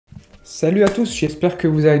Salut à tous, j'espère que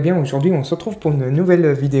vous allez bien. Aujourd'hui, on se retrouve pour une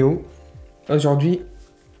nouvelle vidéo. Aujourd'hui,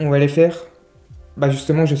 on va aller faire,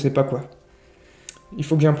 justement, je sais pas quoi. Il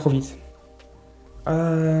faut que j'improvise.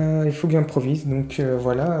 Donc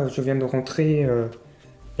voilà, je viens de rentrer il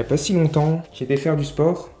n'y a pas si longtemps. J'ai été faire du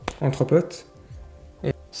sport entre potes.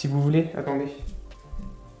 Et si vous voulez, attendez.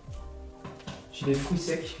 J'ai des fruits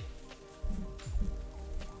secs.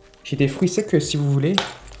 J'ai des fruits secs si vous voulez.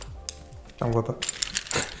 Là, on voit pas.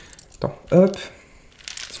 Attends, hop.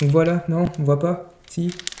 Si on voit là, non, on voit pas.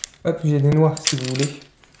 Si. Hop, j'ai des noix si vous voulez.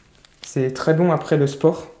 C'est très bon après le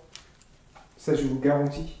sport. Ça, je vous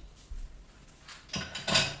garantis.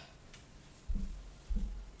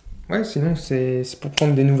 Ouais, sinon, c'est pour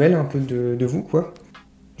prendre des nouvelles un peu de vous, quoi.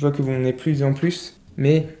 Je vois que vous en êtes plus en plus.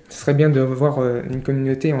 Mais ce serait bien de revoir une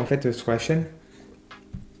communauté, en fait, sur la chaîne.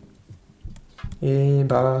 Et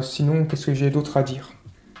sinon, qu'est-ce que j'ai d'autre à dire?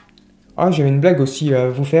 Ah, j'avais une blague aussi à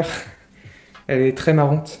vous faire. Elle est très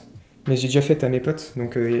marrante. Mais j'ai déjà faite à mes potes,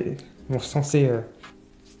 donc ils vont censés...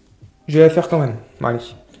 Je vais la faire quand même. Bon, allez.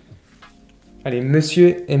 Allez,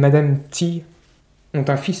 monsieur et madame T ont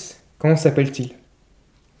un fils. Comment s'appelle-t-il?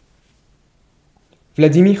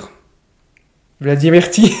 Vladimir.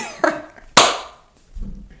 Vladimir T.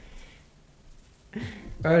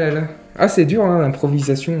 Ah là là. Ah, c'est dur, hein,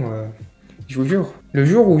 l'improvisation. Je vous jure. Le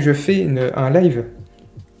jour où je fais un live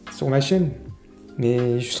sur ma chaîne,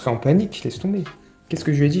 mais je serai en panique, laisse tomber. Qu'est-ce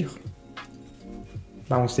que je vais dire?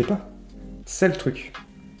 On sait pas. C'est ça le truc.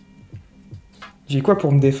 J'ai quoi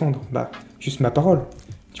pour me défendre? Juste ma parole,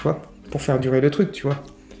 tu vois, pour faire durer le truc, tu vois.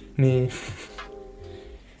 Mais...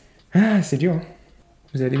 Ah, c'est dur, hein.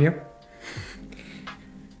 Vous allez bien?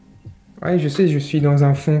 Ouais, je sais, je suis dans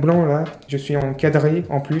un fond blanc, là. Je suis encadré,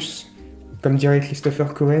 en plus. Comme dirait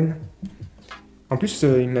Christopher Cohen. En plus,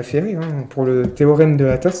 il m'a fait rire, hein. Pour le théorème de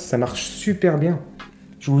la tasse, ça marche super bien.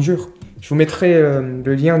 Je vous jure. Je vous mettrai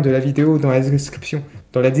le lien de la vidéo dans la description.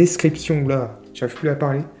 Dans la description, là. J'arrive plus à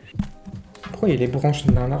parler. Pourquoi il y a les branches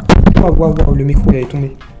d'un arbre? Waouh, le micro il est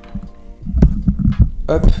tombé.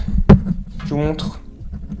 Hop, je vous montre.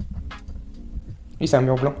 Oui, c'est un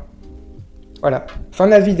mur blanc. Voilà, fin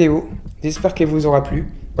de la vidéo. J'espère qu'elle vous aura plu.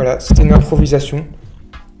 Voilà, c'était une improvisation.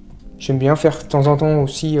 J'aime bien faire de temps en temps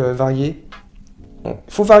aussi varier. Bon,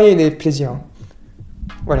 faut varier les plaisirs, hein.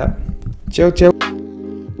 Voilà, ciao.